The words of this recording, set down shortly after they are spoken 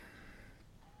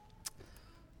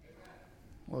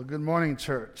Well, good morning,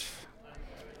 church.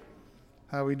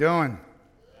 How we doing?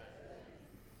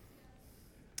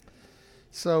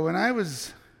 So when I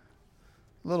was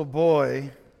a little boy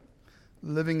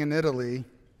living in Italy,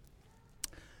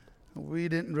 we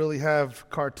didn't really have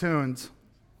cartoons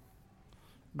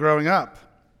growing up.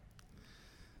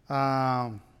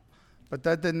 But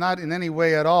that did not in any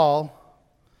way at all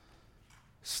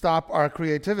stop our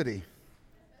creativity. In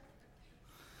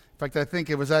fact, I think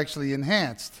it was actually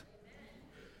enhanced,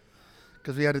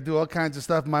 because we had to do all kinds of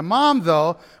stuff. My mom,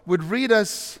 though, would read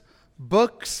us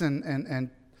books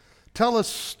and tell us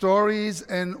stories.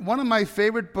 And one of my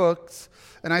favorite books,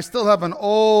 and I still have an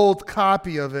old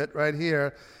copy of it right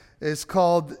here, is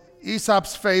called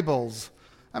Aesop's Fables.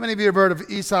 How many of you have heard of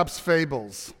Aesop's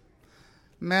Fables?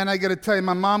 Man, I got to tell you,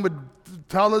 my mom would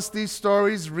tell us these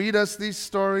stories, read us these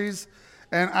stories,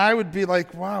 and I would be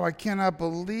like, wow, I cannot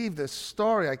believe this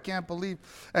story. I can't believe.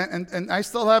 And I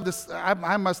still have this.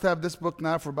 I must have this book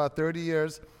now for about 30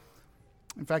 years.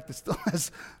 In fact, it still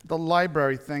has the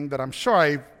library thing that I'm sure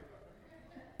I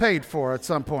paid for at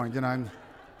some point.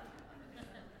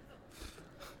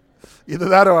 Either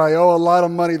that or I owe a lot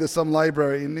of money to some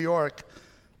library in New York.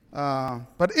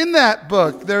 But in that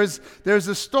book, there's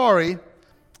a story.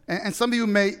 And some of you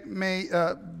may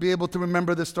be able to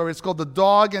remember this story. It's called The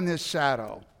Dog and His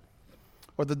Shadow,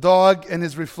 or The Dog and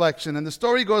His Reflection. And the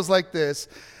story goes like this,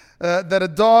 that a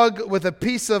dog with a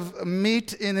piece of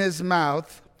meat in his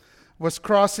mouth was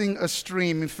crossing a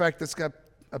stream. In fact, it's got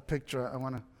a picture I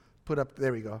want to put up.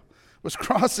 There we go. Was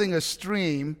crossing a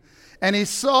stream, and he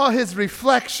saw his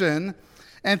reflection,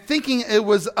 and thinking it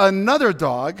was another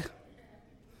dog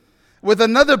with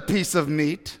another piece of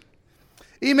meat,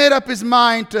 he made up his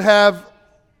mind to have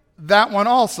that one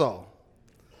also.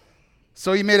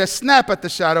 So he made a snap at the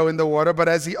shadow in the water, but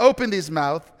as he opened his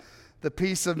mouth, the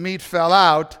piece of meat fell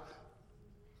out,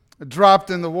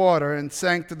 dropped in the water, and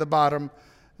sank to the bottom,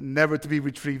 never to be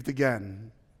retrieved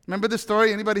again. Remember this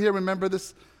story? Anybody here remember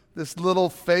this little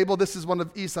fable? This is one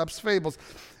of Aesop's fables.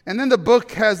 And then the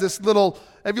book has this little,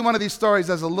 every one of these stories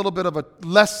has a little bit of a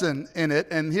lesson in it.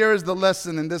 And here is the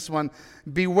lesson in this one.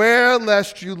 Beware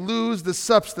lest you lose the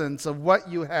substance of what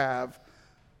you have,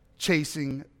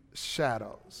 chasing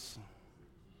shadows.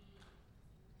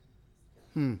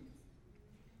 Have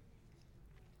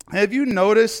you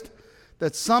noticed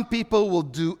that some people will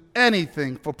do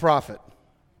anything for profit?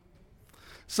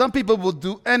 Some people will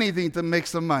do anything to make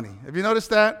some money. Have you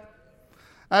noticed that?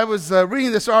 I was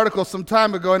reading this article some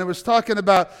time ago, and it was talking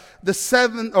about the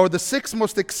 6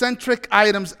 most eccentric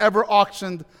items ever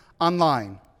auctioned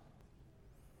online,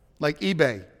 like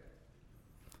eBay.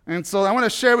 And so I want to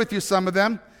share with you some of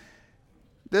them.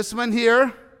 This one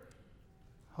here,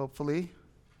 hopefully,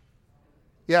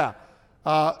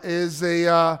 is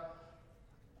a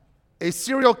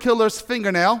serial killer's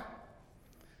fingernail.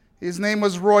 His name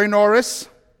was Roy Norris.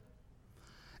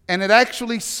 And it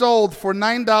actually sold for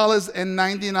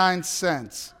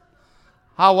 $9.99.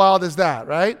 How wild is that,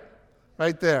 right?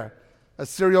 Right there. A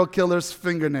serial killer's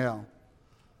fingernail.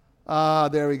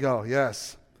 There we go,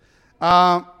 yes.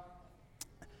 In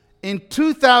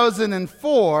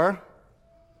 2004, I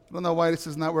don't know why this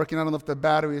is not working. I don't know if the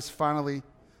battery is finally,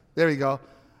 there we go.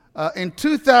 In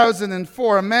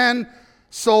 2004, a man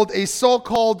sold a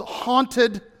so-called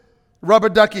haunted rubber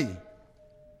ducky.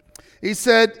 He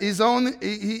said he's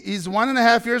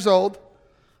 1.5 years old,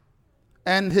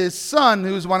 and his son,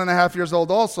 who's 1.5 years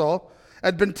old also,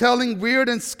 had been telling weird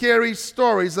and scary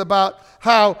stories about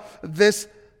how this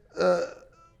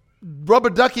rubber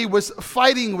ducky was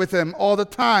fighting with him all the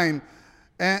time.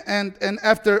 And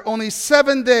after only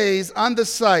 7 days on the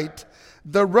site,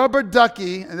 the rubber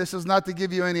ducky, and this is not to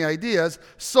give you any ideas,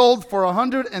 sold for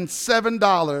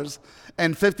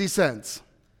 $107.50.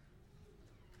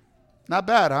 Not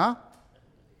bad, huh?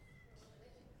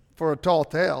 For a tall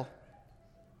tale.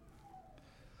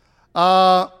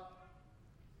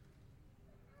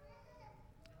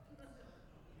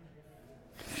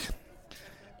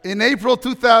 In April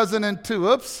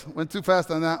 2002, went too fast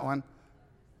on that one.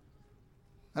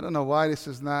 I don't know why this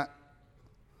is not,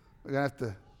 we're going to have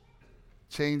to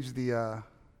change the, I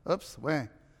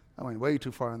went way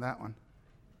too far on that one.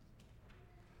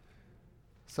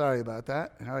 Sorry about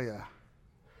that. Oh yeah.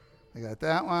 I got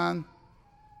that one.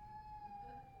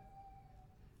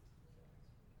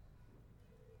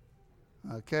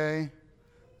 Okay,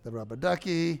 the rubber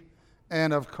ducky,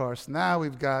 and of course now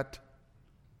we've got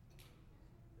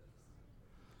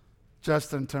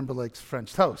Justin Timberlake's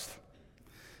French toast.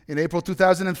 In April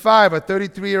 2005, a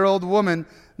 33-year-old woman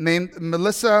named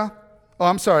Melissa,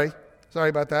 sorry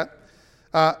about that.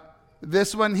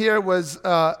 This one here was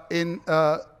in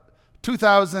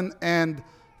 2000 and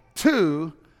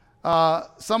Two,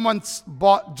 someone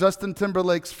bought Justin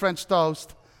Timberlake's French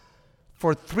toast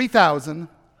for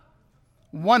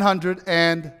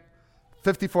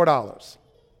 $3,154.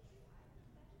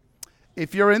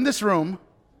 If you're in this room,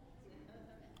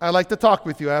 I'd like to talk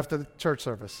with you after the church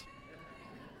service.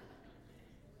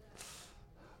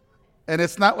 And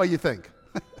it's not what you think.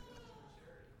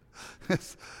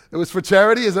 It was for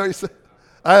charity? Is that what you said?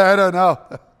 I don't know.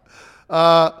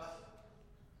 I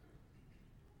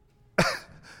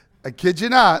kid you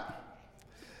not.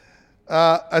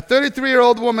 A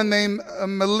 33-year-old woman named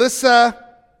Melissa.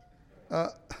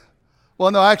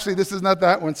 Well, no, actually, this is not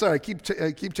that one. Sorry, I keep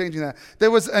changing that.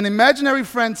 There was an imaginary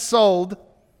friend sold.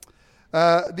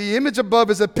 The image above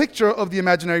is a picture of the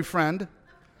imaginary friend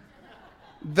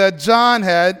that John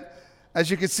had. As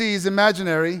you can see, he's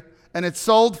imaginary, and it's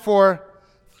sold for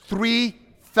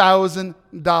 $3,000 in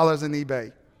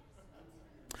eBay.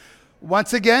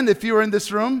 Once again, if you were in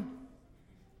this room,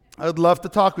 I'd love to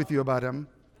talk with you about him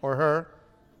or her.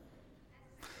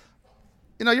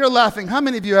 You know, you're laughing. How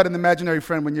many of you had an imaginary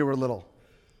friend when you were little?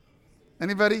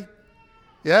 Anybody?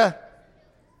 Yeah?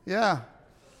 Yeah.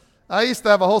 I used to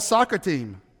have a whole soccer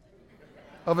team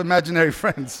of imaginary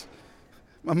friends.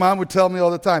 My mom would tell me all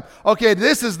the time. Okay,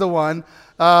 this is the one.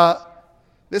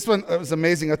 This one was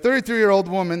amazing. A 33-year-old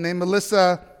woman named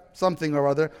Melissa something or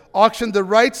other auctioned the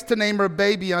rights to name her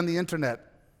baby on the internet.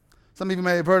 Some of you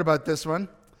may have heard about this one.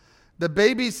 The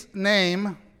baby's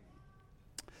name,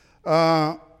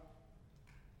 after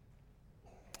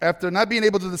not being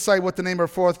able to decide what to name her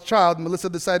fourth child,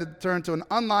 Melissa decided to turn to an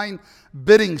online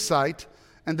bidding site,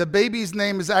 and the baby's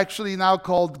name is actually now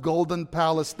called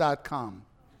goldenpalace.com.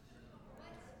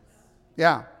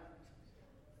 Yeah.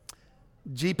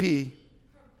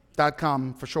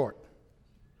 GP.com for short.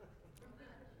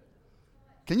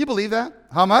 Can you believe that?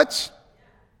 How much?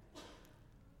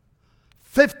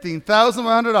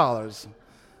 $15,100.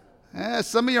 Yeah,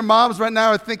 some of your moms right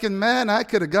now are thinking, man, I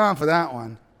could have gone for that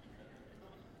one.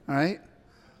 All right?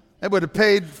 They would have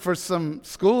paid for some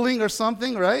schooling or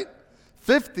something, right?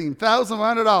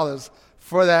 $15,100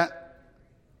 for that.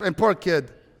 And poor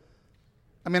kid.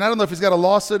 I mean, I don't know if he's got a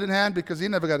lawsuit in hand because he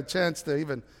never got a chance to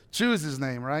even choose his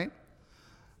name, right?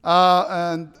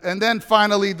 And then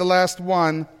finally, the last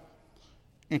one,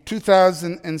 in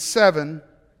 2007,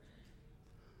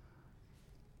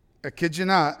 I kid you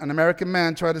not, an American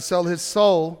man tried to sell his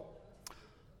soul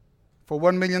for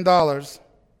 $1 million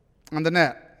on the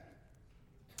net.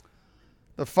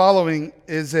 The following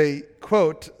is a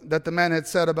quote that the man had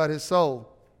said about his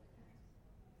soul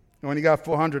when he got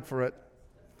 $400 for it.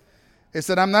 He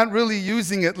said, I'm not really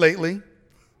using it lately,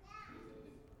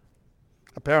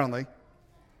 apparently.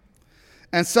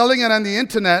 And selling it on the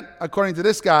internet, according to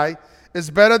this guy, is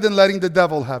better than letting the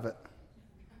devil have it.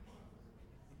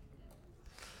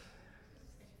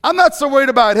 I'm not so worried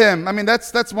about him. I mean,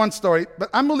 that's one story. But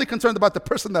I'm really concerned about the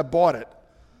person that bought it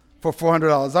for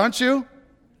 $400, aren't you?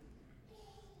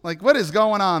 Like, what is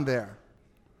going on there?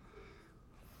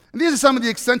 And these are some of the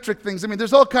eccentric things. I mean,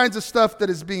 there's all kinds of stuff that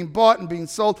is being bought and being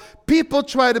sold. People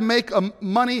try to make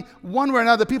money one way or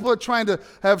another. People are trying to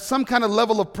have some kind of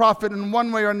level of profit in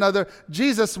one way or another.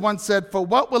 Jesus once said, for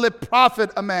what will it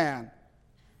profit a man?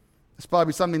 It's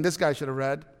probably something this guy should have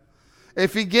read.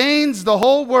 If he gains the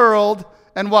whole world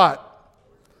and what?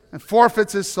 And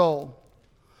forfeits his soul.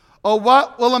 Or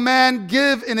what will a man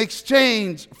give in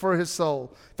exchange for his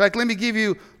soul? In fact, let me give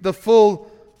you the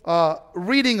full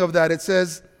reading of that. It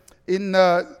says, in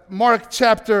Mark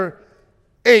chapter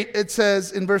 8, it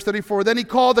says in verse 34, then he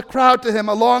called the crowd to him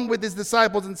along with his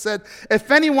disciples and said, if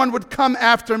anyone would come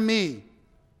after me,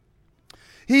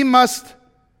 he must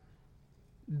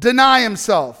deny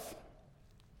himself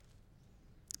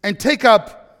and take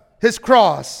up his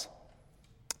cross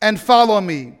and follow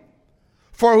me.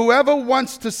 For whoever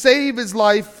wants to save his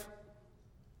life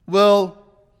will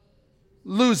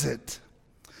lose it.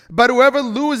 But whoever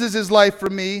loses his life for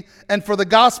me and for the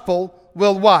gospel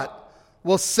will what?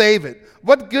 Will save it.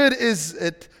 What good is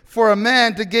it for a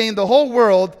man to gain the whole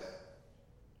world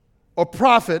or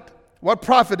profit? What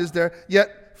profit is there,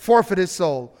 yet forfeit his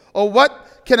soul? Or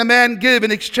what can a man give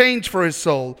in exchange for his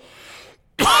soul?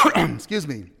 Excuse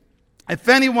me. If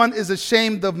anyone is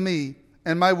ashamed of me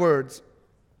and my words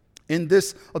in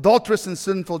this adulterous and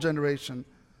sinful generation,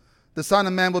 the Son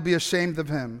of Man will be ashamed of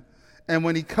him. And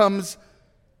when he comes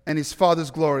in his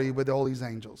Father's glory with all his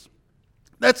angels.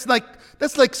 That's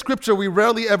like scripture we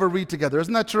rarely ever read together.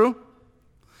 Isn't that true?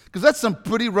 Because that's some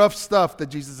pretty rough stuff that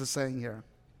Jesus is saying here.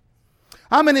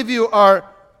 How many of you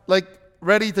are like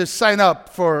ready to sign up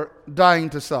for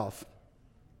dying to self?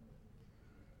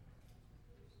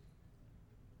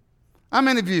 How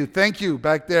many of you? Thank you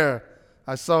back there.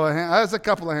 I saw a hand. There's a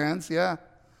couple of hands. Yeah.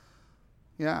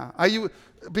 Yeah. Are you?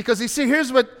 Because you see,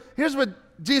 here's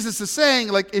what Jesus is saying.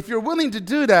 Like, if you're willing to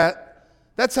do that,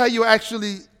 that's how you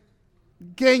actually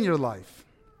gain your life.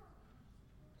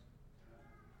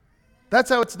 That's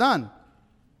how it's done.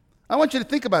 I want you to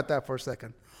think about that for a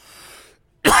second.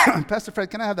 Pastor Fred,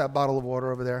 can I have that bottle of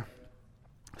water over there?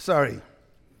 Sorry.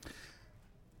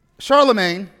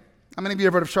 Charlemagne. How many of you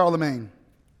have heard of Charlemagne?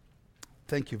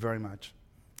 Thank you very much.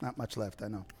 Not much left, I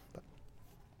know. But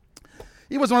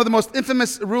he was one of the most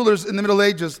infamous rulers in the Middle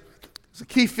Ages. He's a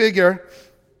key figure.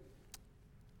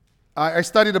 I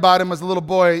studied about him as a little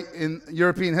boy in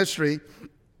European history.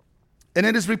 And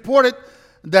it is reported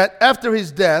that after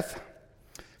his death,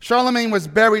 Charlemagne was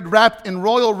buried wrapped in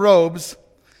royal robes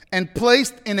and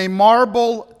placed in a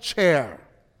marble chair.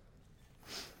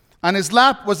 On his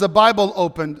lap was a Bible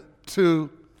opened to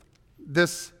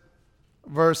this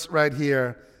verse right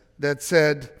here that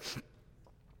said,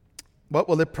 "What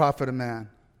will it profit a man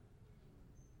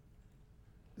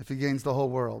if he gains the whole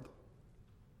world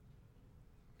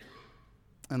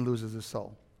and loses his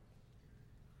soul?"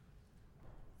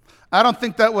 I don't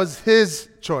think that was his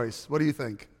choice. What do you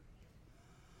think?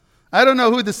 I don't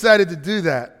know who decided to do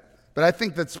that, but I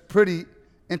think that's pretty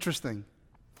interesting.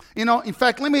 You know, in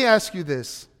fact, let me ask you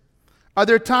this. Are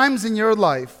there times in your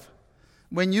life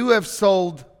when you have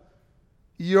sold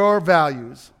your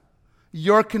values,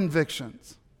 your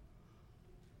convictions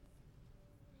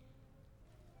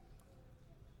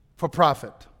for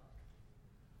profit?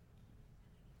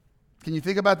 Can you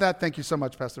think about that? Thank you so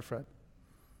much, Pastor Fred.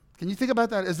 Can you think about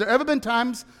that? Has there ever been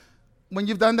times when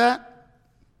you've done that?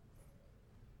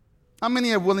 How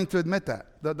many are willing to admit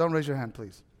that? Don't raise your hand,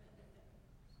 please.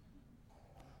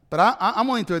 But I'm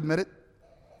willing to admit it.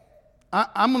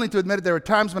 I'm willing to admit it. There were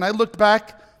times when I looked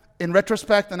back in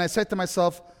retrospect and I said to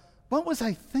myself, what was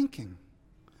I thinking?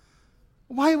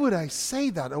 Why would I say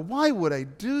that? Or why would I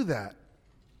do that?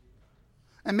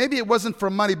 And maybe it wasn't for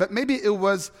money, but maybe it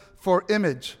was for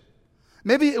image.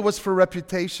 Maybe it was for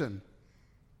reputation.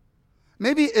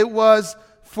 Maybe it was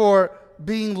for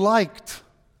being liked.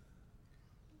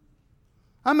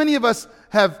 How many of us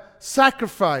have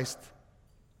sacrificed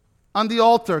on the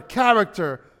altar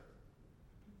character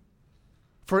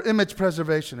for image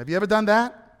preservation? Have you ever done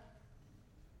that?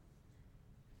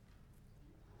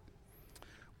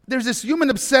 There's this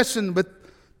human obsession with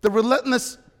the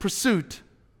relentless pursuit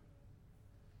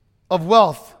of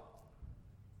wealth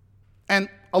and,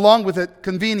 along with it,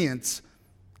 convenience.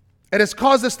 It has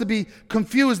caused us to be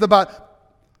confused about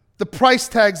the price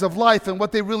tags of life and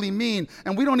what they really mean.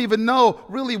 And we don't even know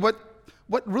really what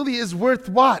really is worth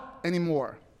what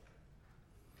anymore.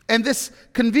 And this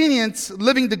convenience,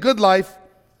 living the good life,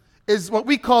 is what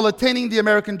we call attaining the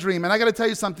American dream. And I got to tell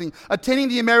you something. Attaining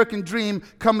the American dream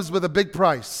comes with a big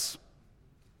price.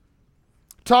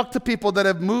 Talk to people that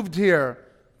have moved here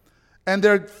and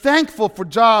they're thankful for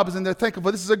jobs and they're thankful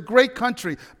for this is a great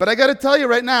country. But I got to tell you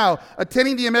right now,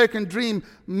 attaining the American dream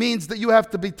means that you have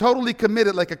to be totally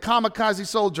committed like a kamikaze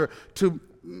soldier to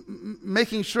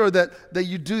making sure that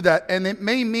you do that. And it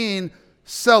may mean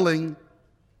selling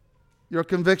your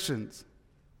convictions,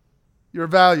 your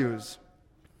values.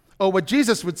 Or what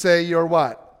Jesus would say, your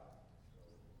what?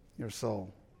 Your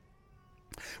soul.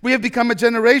 We have become a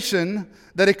generation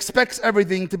that expects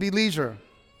everything to be leisure.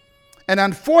 And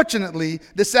unfortunately,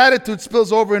 this attitude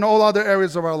spills over in all other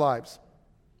areas of our lives.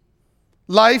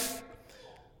 Life,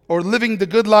 or living the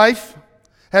good life,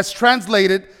 has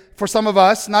translated for some of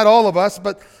us, not all of us,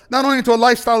 but not only into a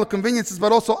lifestyle of conveniences,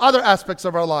 but also other aspects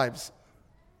of our lives.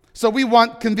 So we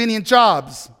want convenient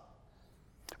jobs.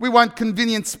 We want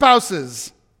convenient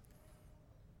spouses.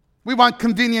 We want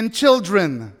convenient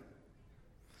children.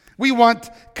 We want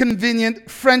convenient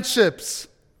friendships.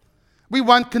 We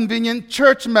want convenient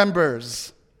church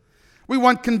members. We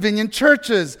want convenient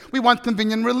churches. We want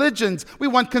convenient religions. We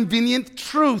want convenient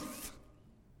truth.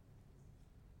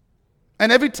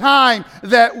 And every time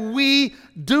that we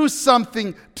do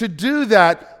something to do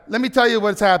that, let me tell you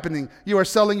what's happening. You are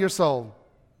selling your soul.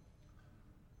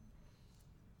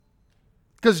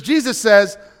 Because Jesus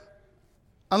says,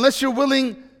 unless you're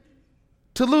willing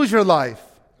to lose your life,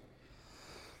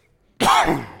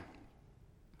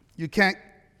 you can't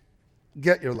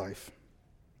get your life.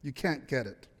 You can't get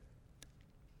it.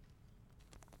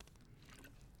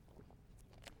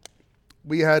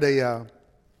 We had a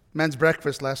men's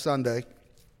breakfast last Sunday,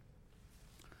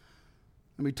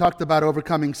 and we talked about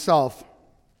overcoming self.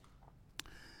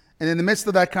 And in the midst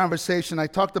of that conversation, I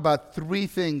talked about 3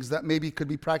 things that maybe could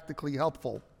be practically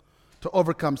helpful to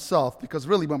overcome self, because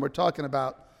really when we're talking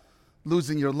about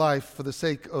losing your life for the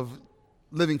sake of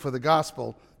living for the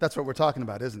gospel, that's what we're talking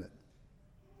about, isn't it?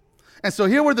 And so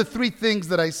here were the three things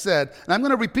that I said, and I'm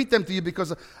going to repeat them to you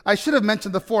because I should have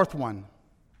mentioned the fourth one.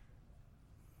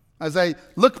 As I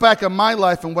look back on my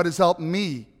life and what has helped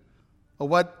me, or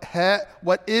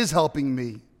what is helping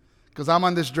me, because I'm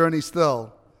on this journey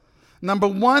still. Number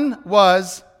one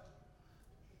was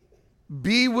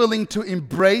be willing to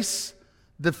embrace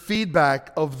the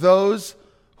feedback of those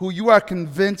who you are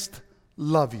convinced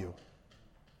love you.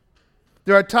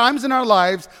 There are times in our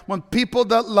lives when people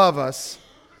that love us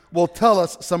will tell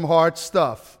us some hard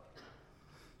stuff.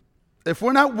 If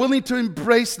we're not willing to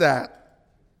embrace that,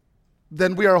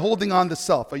 then we are holding on to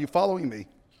self. Are you following me?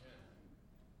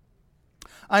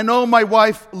 I know my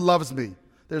wife loves me.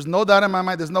 There's no doubt in my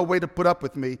mind, there's no way to put up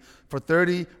with me for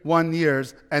 31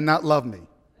 years and not love me.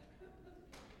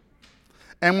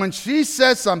 And when she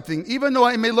says something, even though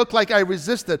it may look like I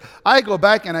resist it, I go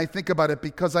back and I think about it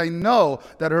because I know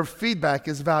that her feedback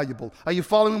is valuable. Are you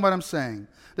following what I'm saying?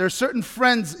 There are certain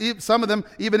friends, some of them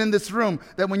even in this room,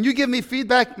 that when you give me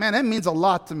feedback, man, that means a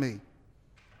lot to me.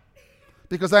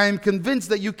 Because I am convinced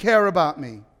that you care about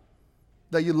me,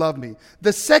 that you love me.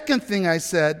 The second thing I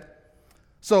said,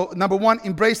 so number one,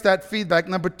 embrace that feedback.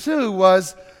 Number two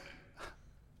was,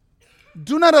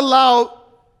 do not allow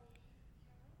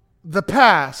the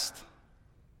past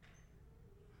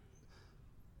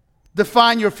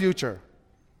define your future.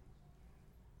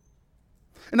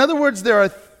 In other words, there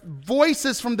are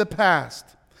voices from the past,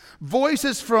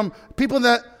 voices from people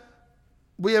that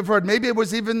we have heard. Maybe it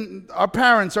was even our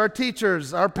parents, our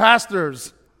teachers, our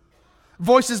pastors,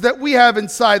 voices that we have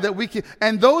inside that we can,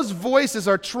 and those voices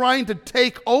are trying to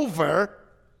take over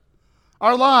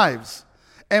our lives.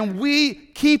 And we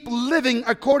keep living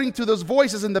according to those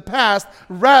voices in the past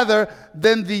rather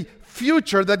than the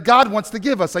future that God wants to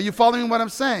give us. Are you following what I'm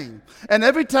saying? And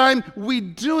every time we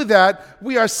do that,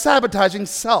 we are sabotaging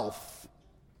self.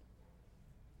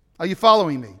 Are you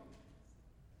following me?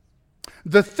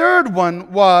 The third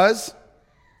one was,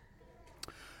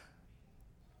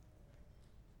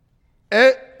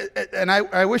 and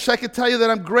I wish I could tell you that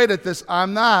I'm great at this.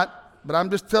 I'm not, but I'm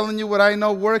just telling you what I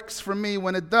know works for me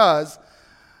when it does.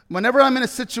 Whenever I'm in a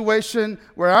situation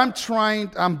where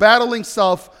I'm battling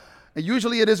self, and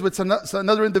usually it is with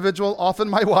another individual, often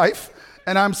my wife,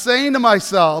 and I'm saying to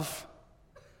myself,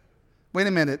 wait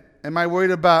a minute, am I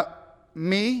worried about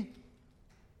me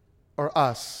or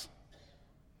us?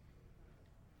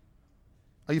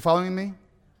 Are you following me?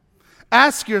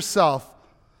 Ask yourself.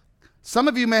 Some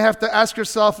of you may have to ask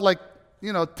yourself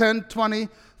 10, 20,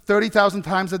 30,000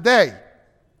 times a day.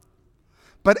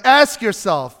 But ask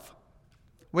yourself,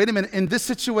 wait a minute, in this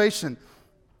situation,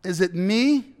 is it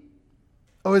me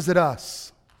or is it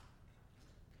us?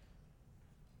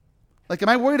 Am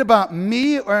I worried about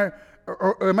me or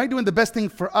am I doing the best thing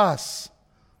for us?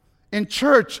 In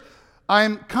church,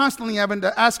 I'm constantly having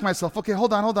to ask myself, okay,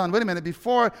 hold on, wait a minute,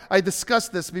 before I discuss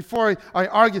this, before I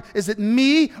argue, is it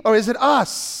me or is it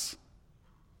us?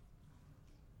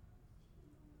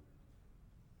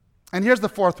 And here's the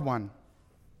fourth one.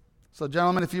 So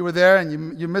gentlemen, if you were there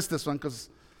and you missed this one, because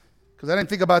I didn't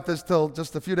think about this till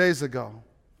just a few days ago.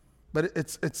 But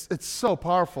it's so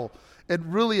powerful. It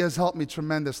really has helped me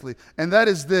tremendously. And that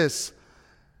is this.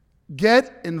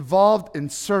 Get involved in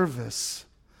service,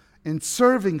 in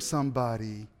serving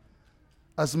somebody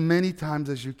as many times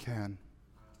as you can.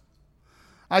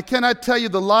 I cannot tell you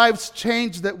the lives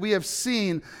changed that we have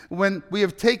seen when we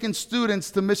have taken students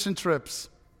to mission trips.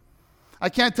 I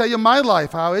can't tell you my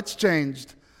life, how it's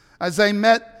changed. As I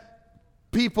met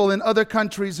people in other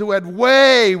countries who had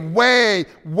way, way,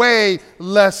 way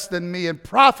less than me, and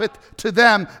profit to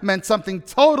them meant something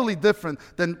totally different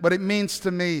than what it means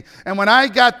to me. And when I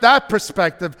got that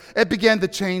perspective, it began to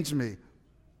change me.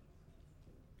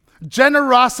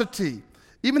 Generosity,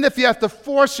 even if you have to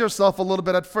force yourself a little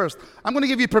bit at first, I'm going to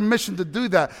give you permission to do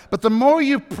that. But the more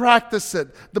you practice it,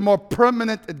 the more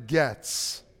permanent it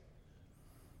gets.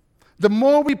 The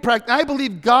more we practice, I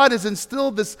believe God has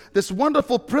instilled this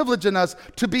wonderful privilege in us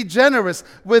to be generous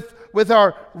with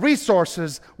our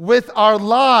resources, with our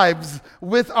lives,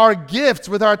 with our gifts,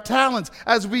 with our talents.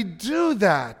 As we do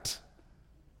that,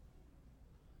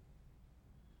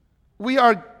 we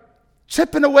are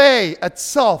chipping away at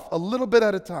self a little bit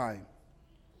at a time.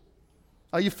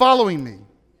 Are you following me?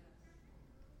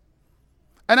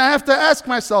 And I have to ask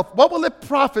myself, what will it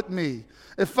profit me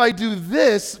if I do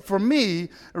this for me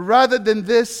rather than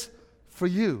this for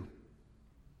you?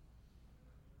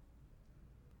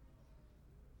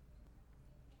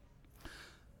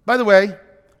 By the way,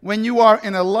 when you are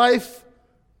in a life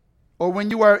or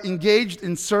when you are engaged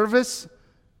in service,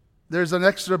 there's an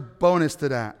extra bonus to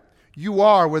that. You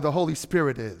are where the Holy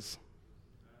Spirit is.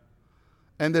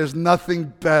 And there's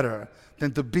nothing better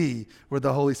than to be where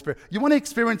the Holy Spirit. You want to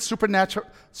experience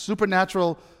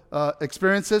supernatural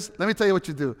experiences? Let me tell you what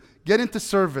you do. Get into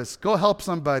service. Go help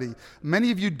somebody.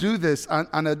 Many of you do this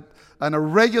on a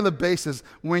regular basis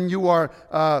when you are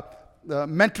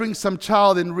mentoring some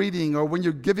child in reading, or when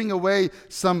you're giving away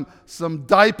some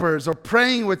diapers, or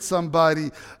praying with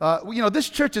somebody. This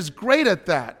church is great at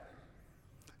that.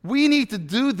 We need to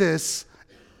do this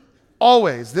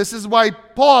always. This is why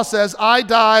Paul says, I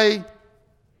die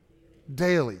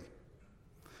daily.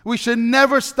 We should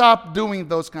never stop doing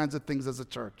those kinds of things as a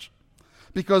church,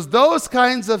 because those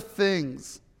kinds of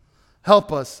things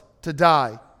help us to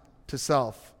die to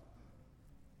self.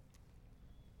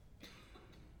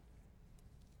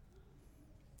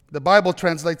 The Bible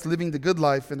translates living the good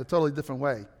life in a totally different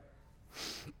way.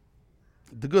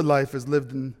 The good life is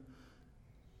lived in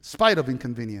spite of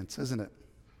inconvenience, isn't it?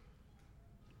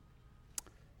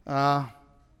 Howard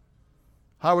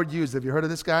Hughes, have you heard of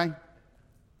this guy?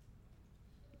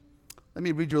 Let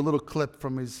me read you a little clip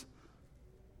from his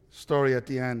story at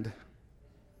the end.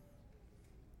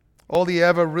 All he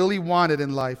ever really wanted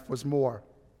in life was more.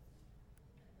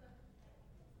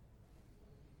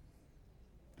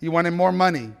 He wanted more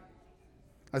money,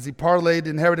 as he parlayed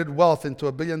inherited wealth into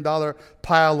a $1 billion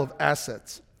pile of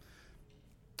assets.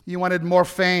 He wanted more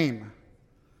fame,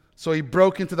 so he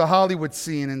broke into the Hollywood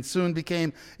scene and soon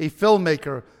became a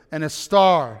filmmaker and a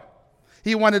star.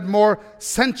 He wanted more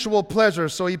sensual pleasure,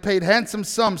 so he paid handsome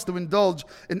sums to indulge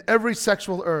in every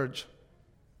sexual urge.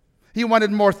 He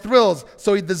wanted more thrills,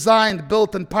 so he designed,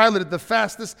 built, and piloted the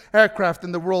fastest aircraft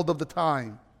in the world of the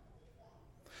time.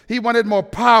 He wanted more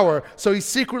power, so he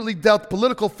secretly dealt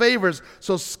political favors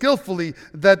so skillfully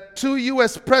that 2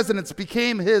 U.S. presidents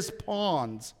became his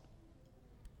pawns.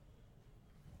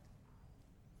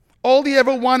 All he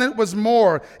ever wanted was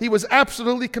more. He was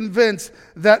absolutely convinced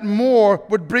that more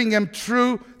would bring him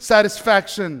true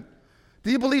satisfaction.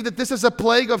 Do you believe that this is a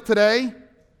plague of today?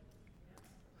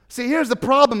 See, here's the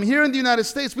problem. Here in the United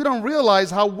States, we don't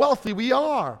realize how wealthy we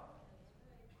are,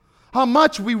 how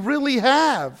much we really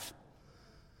have.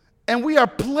 And we are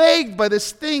plagued by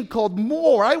this thing called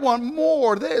more. I want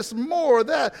more this, more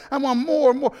that. I want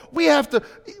more, more. We have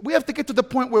to get to the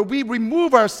point where we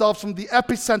remove ourselves from the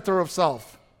epicenter of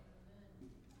self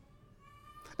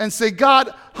and say,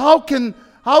 God, how can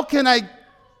I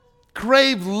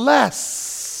crave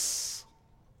less?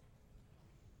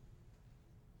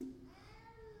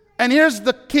 And here's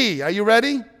the key. Are you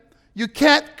ready? You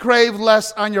can't crave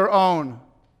less on your own.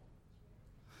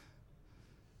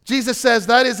 Jesus says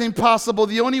that is impossible.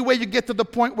 The only way you get to the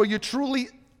point where you truly,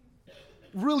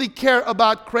 really care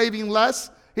about craving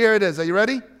less, here it is. Are you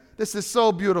ready? This is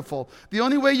so beautiful. The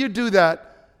only way you do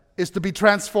that is to be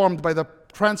transformed by the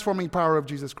transforming power of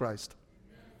Jesus Christ.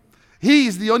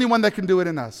 He's the only one that can do it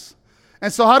in us.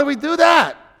 And so how do we do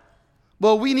that?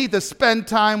 Well, we need to spend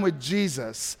time with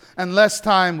Jesus and less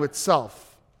time with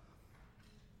self.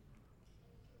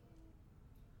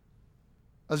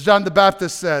 As John the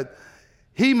Baptist said,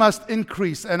 he must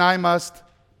increase and I must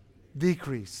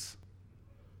decrease.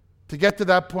 To get to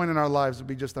that point in our lives would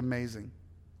be just amazing.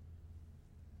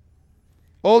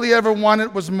 All he ever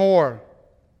wanted was more.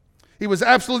 He was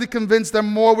absolutely convinced that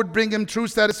more would bring him true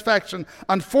satisfaction.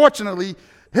 Unfortunately,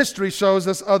 history shows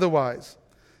us otherwise.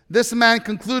 This man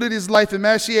concluded his life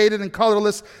emaciated and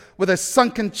colorless, with a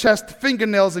sunken chest,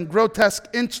 fingernails and grotesque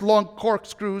inch-long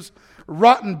corkscrews,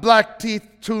 rotten black teeth,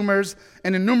 tumors,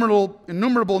 and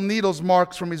innumerable needles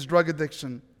marks from his drug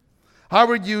addiction.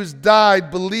 Howard Hughes died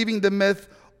believing the myth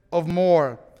of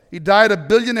more. He died a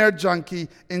billionaire junkie,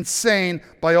 insane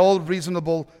by all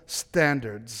reasonable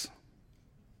standards.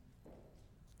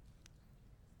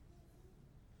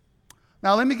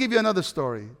 Now, let me give you another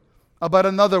story about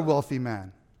another wealthy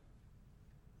man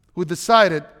who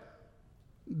decided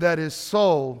that his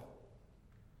soul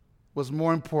was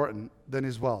more important than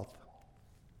his wealth.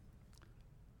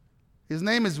 His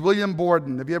name is William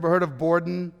Borden. Have you ever heard of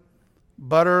Borden?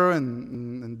 Butter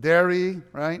and dairy,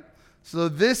 right? So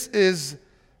this is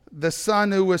the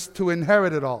son who was to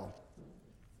inherit it all.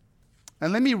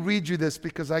 And let me read you this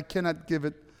because I cannot give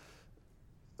it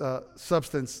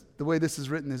substance. The way this is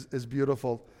written is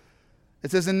beautiful. It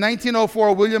says, in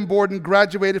 1904, William Borden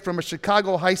graduated from a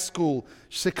Chicago high school,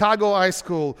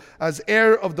 as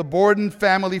heir of the Borden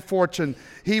family fortune.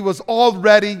 He was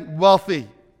already wealthy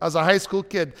as a high school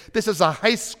kid. This is a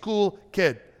high school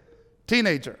kid,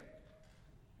 teenager.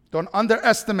 Don't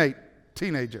underestimate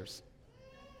teenagers.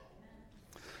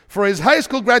 For his high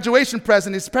school graduation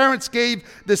present, his parents gave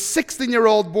the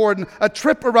 16-year-old Borden a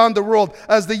trip around the world.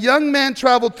 As the young man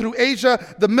traveled through Asia,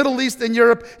 the Middle East, and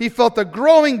Europe, he felt the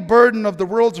growing burden of the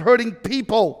world's hurting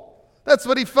people. That's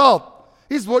what he felt.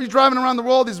 He's driving around the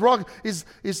world,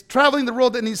 he's traveling the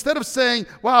world, and instead of saying,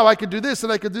 wow, I could do this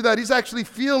and I could do that, he's actually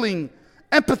feeling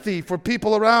empathy for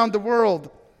people around the world.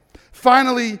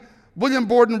 Finally, William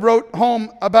Borden wrote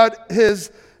home about his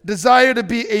desire to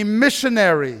be a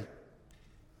missionary.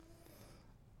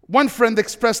 One friend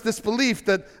expressed this belief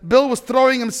that Bill was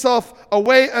throwing himself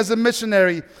away as a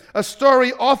missionary. A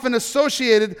story often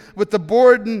associated with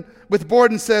Borden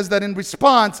says that in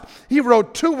response, he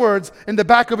wrote 2 words in the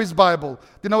back of his Bible. Do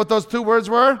you know what those 2 words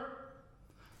were?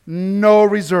 No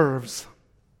reserves.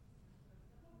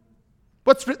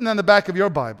 What's written on the back of your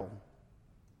Bible?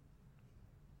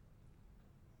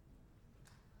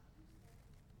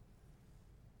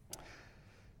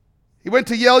 He went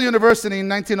to Yale University in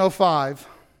 1905.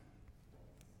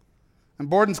 And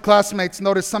Borden's classmates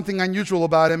noticed something unusual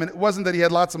about him, and it wasn't that he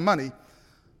had lots of money.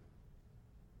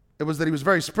 It was that he was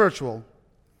very spiritual.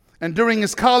 And during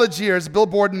his college years, Bill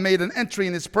Borden made an entry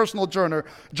in his personal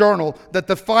journal that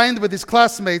defined what his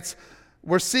classmates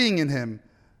were seeing in him.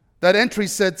 That entry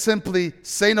said simply,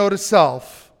 say no to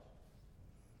self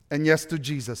and yes to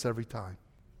Jesus every time.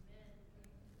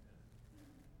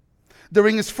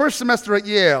 During his first semester at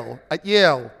Yale,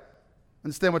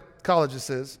 understand what college this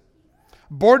is,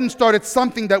 Borden started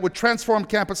something that would transform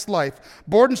campus life.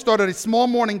 Borden started a small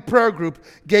morning prayer group,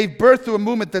 gave birth to a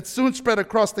movement that soon spread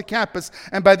across the campus,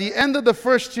 and by the end of the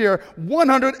first year,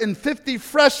 150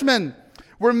 freshmen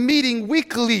were meeting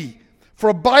weekly for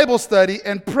a Bible study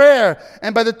and prayer.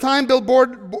 And by the time Bill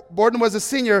Borden was a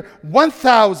senior,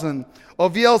 1,000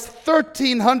 of Yale's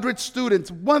 1,300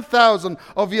 students, 1,000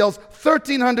 of Yale's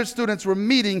 1,300 students were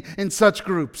meeting in such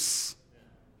groups.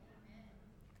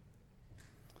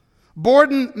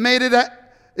 Borden made it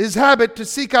his habit to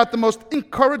seek out the most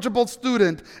incorrigible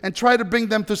student and try to bring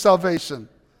them to salvation.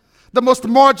 The most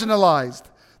marginalized,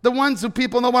 the ones who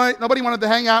nobody wanted to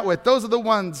hang out with. Those are the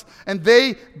ones, and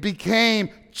they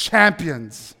became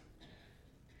champions.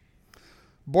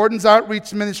 Borden's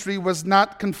outreach ministry was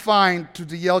not confined to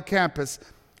the Yale campus.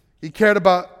 He cared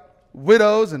about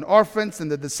widows and orphans and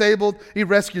the disabled. He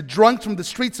rescued drunks from the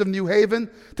streets of New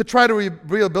Haven to try to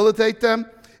rehabilitate them.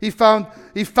 He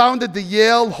founded the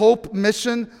Yale Hope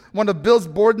Mission. One of Bill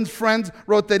Borden's friends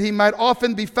wrote that he might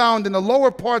often be found in the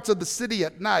lower parts of the city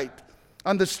at night,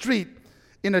 on the street,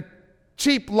 in a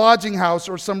cheap lodging house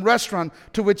or some restaurant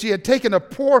to which he had taken a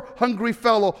poor, hungry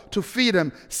fellow to feed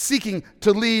him, seeking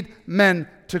to lead men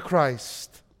to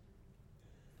Christ.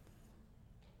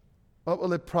 What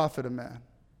will it profit a man?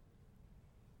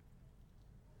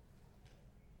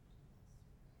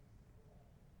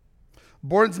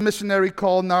 Borden's missionary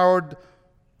call narrowed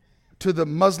to the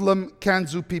Muslim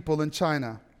Kanzu people in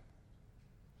China.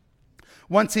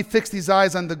 Once he fixed his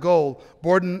eyes on the goal,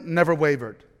 Borden never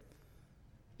wavered.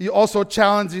 He also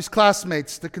challenged his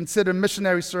classmates to consider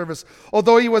missionary service.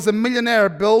 Although he was a millionaire,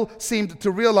 Bill seemed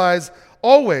to realize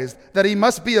always that he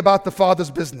must be about the Father's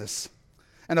business.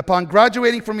 And upon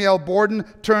graduating from Yale, Borden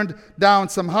turned down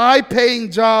some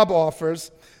high-paying job offers.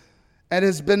 And it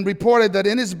has been reported that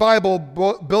in his Bible,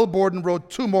 Bill Borden wrote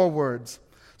 2 more words.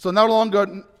 So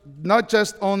not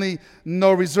just only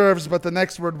no reserves, but the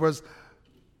next word was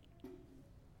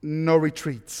no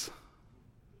retreats.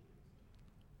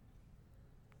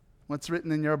 What's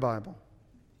written in your Bible?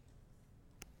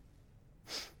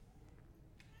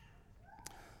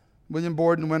 William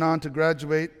Borden went on to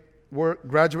graduate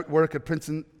work at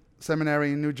Princeton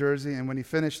Seminary in New Jersey, and when he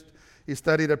finished, he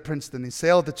studied at Princeton. He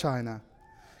sailed to China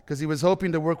because he was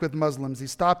hoping to work with Muslims. He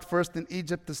stopped first in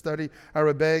Egypt to study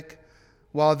Arabic.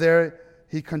 While there,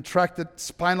 he contracted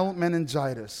spinal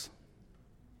meningitis.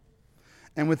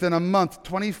 And within a month,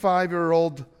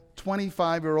 25-year-old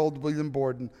William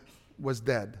Borden was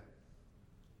dead.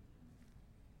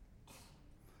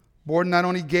 Borden not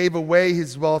only gave away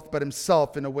his wealth, but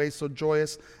himself in a way so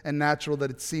joyous and natural that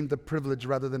it seemed a privilege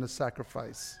rather than a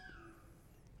sacrifice.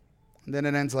 And then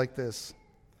it ends like this.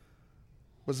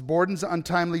 Was Borden's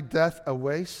untimely death a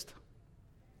waste?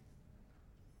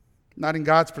 Not in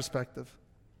God's perspective.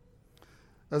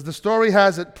 As the story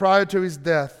has it, prior to his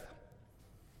death,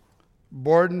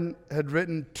 Borden had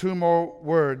written 2 more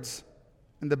words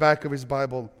in the back of his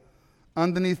Bible.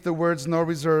 Underneath the words no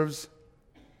reserves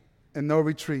and no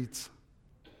retreats,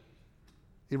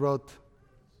 he wrote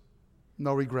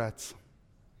no regrets.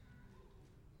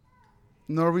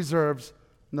 No reserves,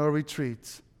 no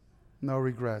retreats, no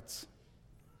regrets.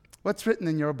 What's written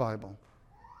in your Bible?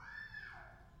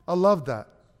 I love that.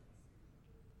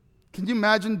 Can you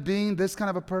imagine being this kind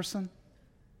of a person?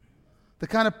 The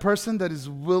kind of person that is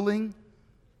willing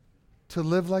to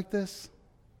live like this?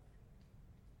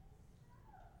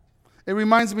 It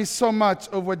reminds me so much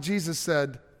of what Jesus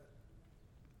said.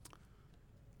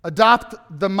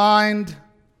 Adopt the mind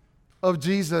of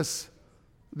Jesus,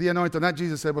 the Anointed. Not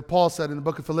Jesus said, but Paul said in the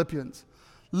book of Philippians.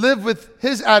 Live with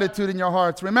his attitude in your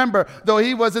hearts. Remember, though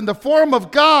he was in the form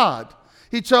of God,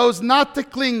 he chose not to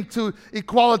cling to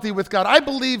equality with God. I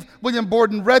believe William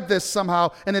Borden read this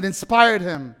somehow and it inspired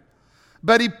him.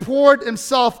 But he poured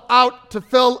himself out to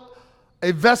fill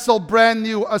a vessel brand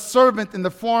new, a servant in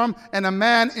the form and a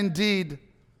man indeed.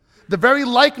 The very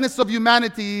likeness of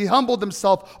humanity, he humbled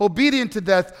himself, obedient to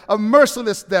death, a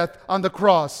merciless death on the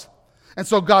cross. And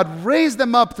so God raised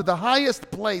him up to the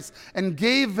highest place and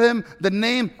gave him the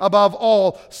name above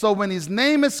all. So when his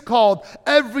name is called,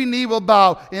 every knee will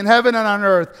bow in heaven and on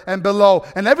earth and below,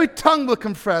 and every tongue will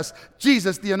confess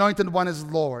Jesus, the Anointed One, is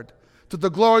Lord, to the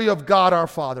glory of God our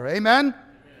Father. Amen?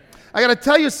 I got to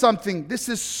tell you something. This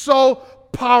is so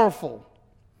powerful.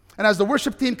 And as the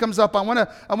worship team comes up, I want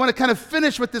to kind of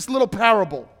finish with this little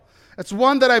parable. It's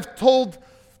one that I've told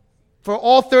for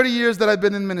all 30 years that I've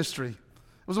been in ministry.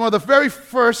 It was one of the very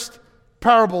first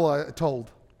parable I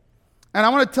told. And I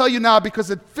want to tell you now because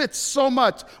it fits so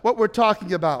much what we're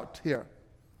talking about here.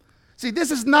 See,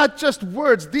 this is not just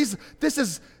words. This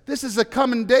is a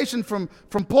commendation from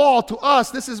Paul to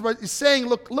us. This is what he's saying.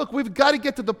 Look, we've got to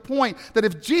get to the point that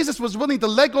if Jesus was willing to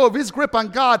let go of his grip on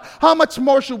God, how much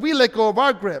more should we let go of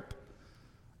our grip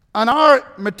on our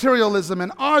materialism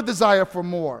and our desire for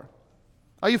more?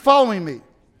 Are you following me?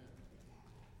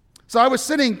 So I was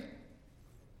sitting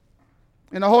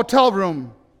in a hotel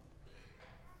room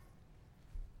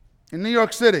in New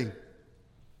York City.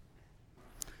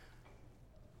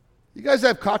 You guys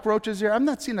have cockroaches here? I'm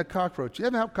not seeing a cockroach.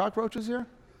 You have cockroaches here?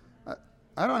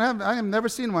 I have never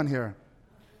seen one here.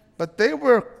 But there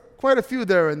were quite a few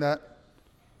there in that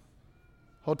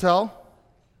hotel.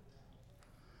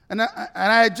 And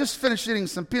I had just finished eating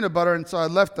some peanut butter, and so I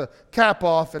left the cap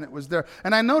off, and it was there.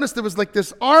 And I noticed there was like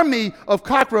this army of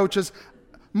cockroaches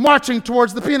marching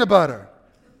towards the peanut butter.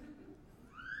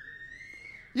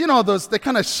 You know they're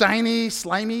kind of shiny,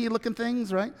 slimy looking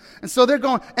things, right? And so they're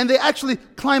going, and they actually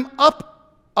climb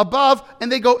up above,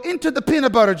 and they go into the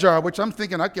peanut butter jar, which I'm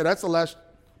thinking, okay, that's the last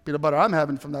peanut butter I'm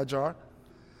having from that jar.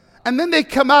 And then they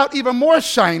come out even more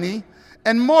shiny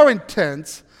and more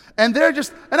intense, and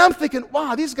and I'm thinking,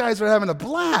 wow, these guys are having a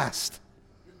blast.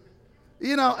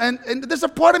 You know, and there's a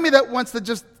part of me that wants to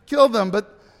just kill them,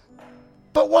 but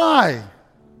why?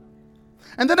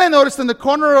 And then I noticed in the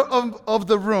corner of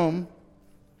the room,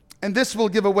 and this will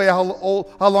give away how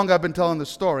long I've been telling the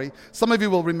story. Some of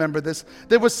you will remember this.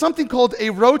 There was something called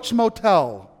a Roach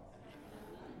Motel.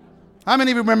 How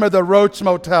many remember the Roach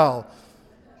Motel?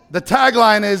 The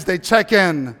tagline is, they check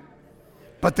in,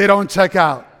 but they don't check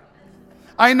out.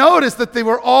 I noticed that they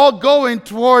were all going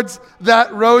towards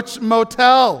that Roach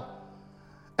Motel.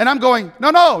 And I'm going,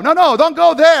 no, don't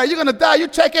go there. You're going to die. You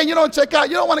check in, you don't check out.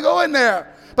 You don't want to go in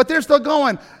there. But they're still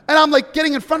going. And I'm like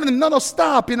getting in front of them. No,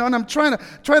 stop, and I'm trying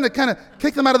to kind of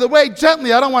kick them out of the way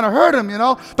gently. I don't want to hurt them,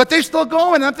 But they're still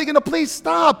going. And I'm thinking, no, please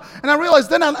stop. And I realized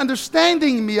they're not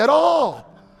understanding me at all.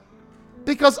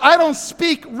 Because I don't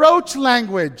speak roach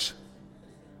language.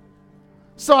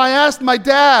 So I asked my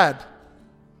dad,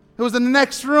 who was in the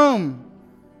next room,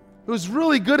 who was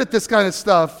really good at this kind of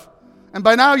stuff. And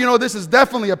by now, this is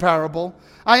definitely a parable.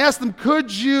 I asked him,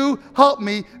 could you help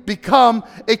me become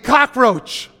a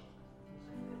cockroach?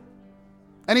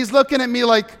 And he's looking at me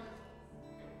like,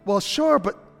 well, sure,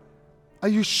 but are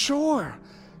you sure?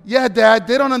 Yeah, Dad,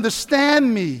 they don't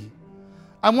understand me.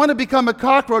 I want to become a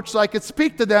cockroach so I could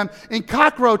speak to them in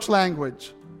cockroach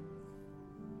language.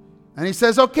 And he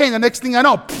says, okay, the next thing I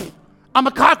know, I'm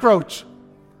a cockroach.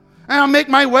 And I'll make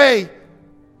my way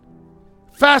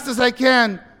fast as I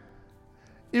can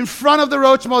in front of the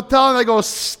Roach Motel, and I go,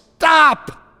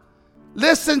 stop!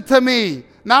 Listen to me.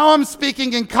 Now I'm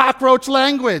speaking in cockroach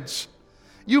language.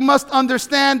 You must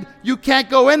understand you can't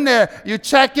go in there. You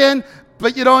check in,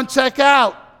 but you don't check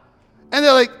out. And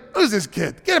they're like, who's this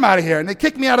kid? Get him out of here. And they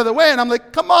kick me out of the way, and I'm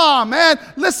like, come on, man,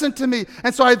 listen to me.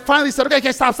 And so I finally said,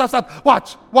 okay, stop.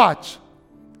 Watch.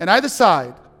 And I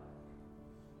decide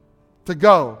to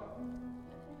go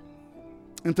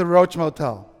into the Roach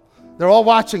Motel. They're all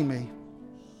watching me.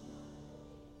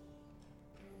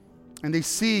 And they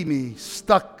see me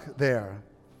stuck there,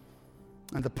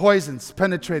 and the poison's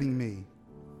penetrating me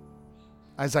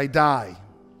as I die.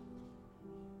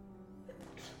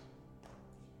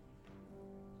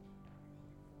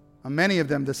 And many of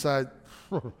them decide,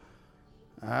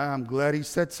 I'm glad he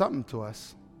said something to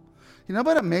us. You know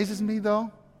what amazes me,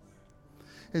 though?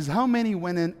 Is how many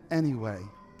went in anyway.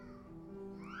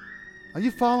 Are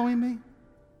you following me?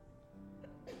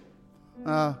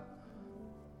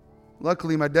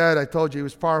 Luckily, my dad, I told you, he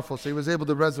was powerful, so he was able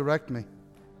to resurrect me.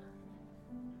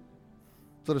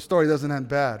 So the story doesn't end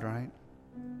bad, right?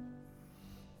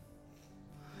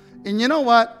 And you know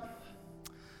what?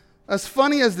 As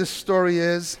funny as this story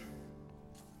is,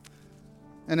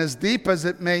 and as deep as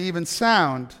it may even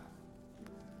sound,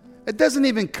 it doesn't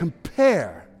even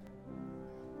compare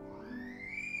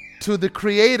to the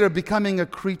Creator becoming a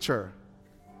creature.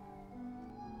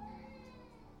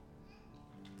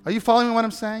 Are you following what I'm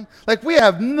saying? Like, we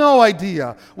have no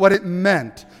idea what it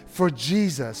meant for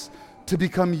Jesus to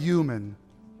become human.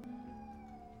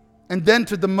 And then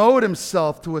to demote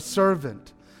himself to a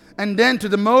servant. And then to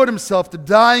demote himself to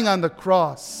dying on the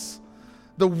cross.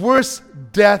 The worst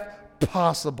death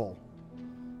possible.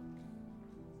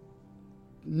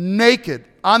 Naked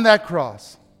on that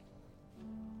cross.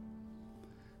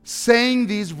 Saying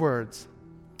these words,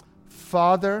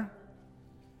 Father,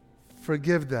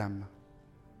 forgive them,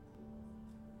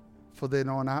 for they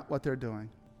know not what they're doing.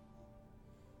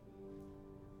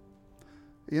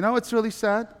 You know what's really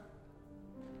sad?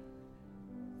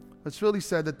 It's really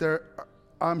sad that there are,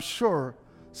 I'm sure,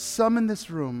 some in this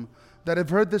room that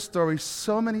have heard this story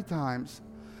so many times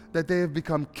that they have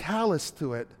become callous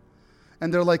to it.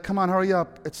 And they're like, come on, hurry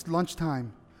up. It's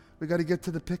lunchtime. We got to get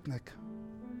to the picnic.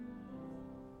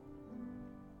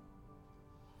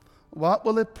 What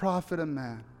will it profit a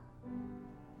man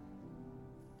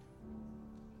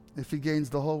if he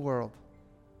gains the whole world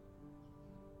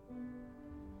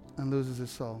and loses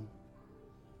his soul?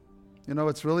 You know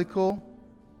what's really cool?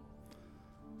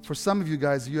 For some of you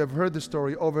guys, you have heard the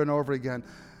story over and over again,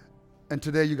 and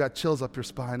today you got chills up your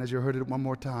spine as you heard it one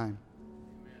more time.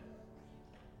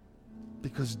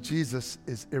 Because Jesus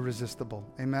is irresistible.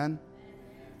 Amen?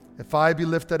 If I be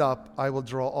lifted up, I will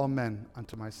draw all men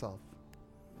unto myself.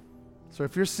 So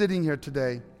if you're sitting here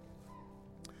today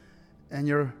and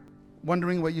you're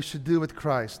wondering what you should do with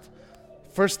Christ,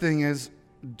 first thing is,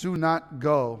 do not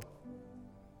go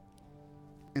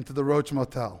into the Roach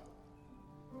Motel.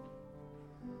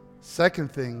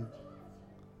 Second thing,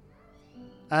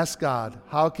 ask God,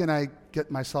 how can I get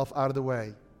myself out of the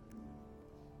way?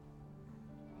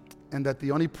 And that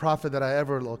the only prophet that I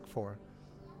ever look for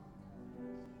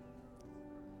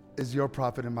is your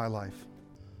prophet in my life.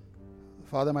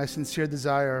 Father, my sincere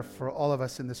desire for all of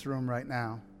us in this room right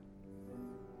now,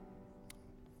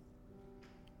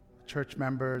 church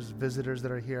members, visitors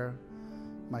that are here,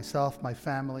 myself, my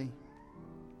family,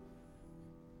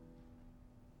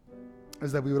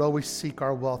 is that we would always seek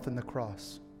our wealth in the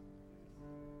cross.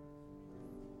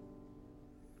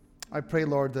 I pray,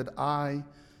 Lord, that I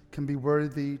can be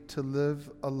worthy to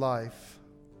live a life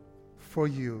for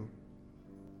you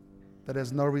that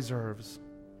has no reserves.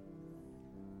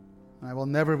 And I will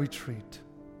never retreat.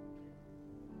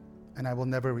 And I will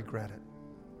never regret it.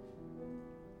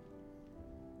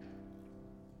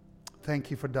 Thank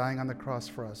you for dying on the cross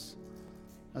for us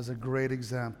as a great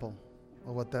example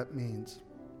of what that means.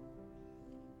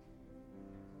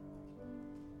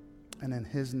 And in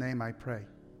His name I pray.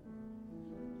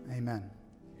 Amen.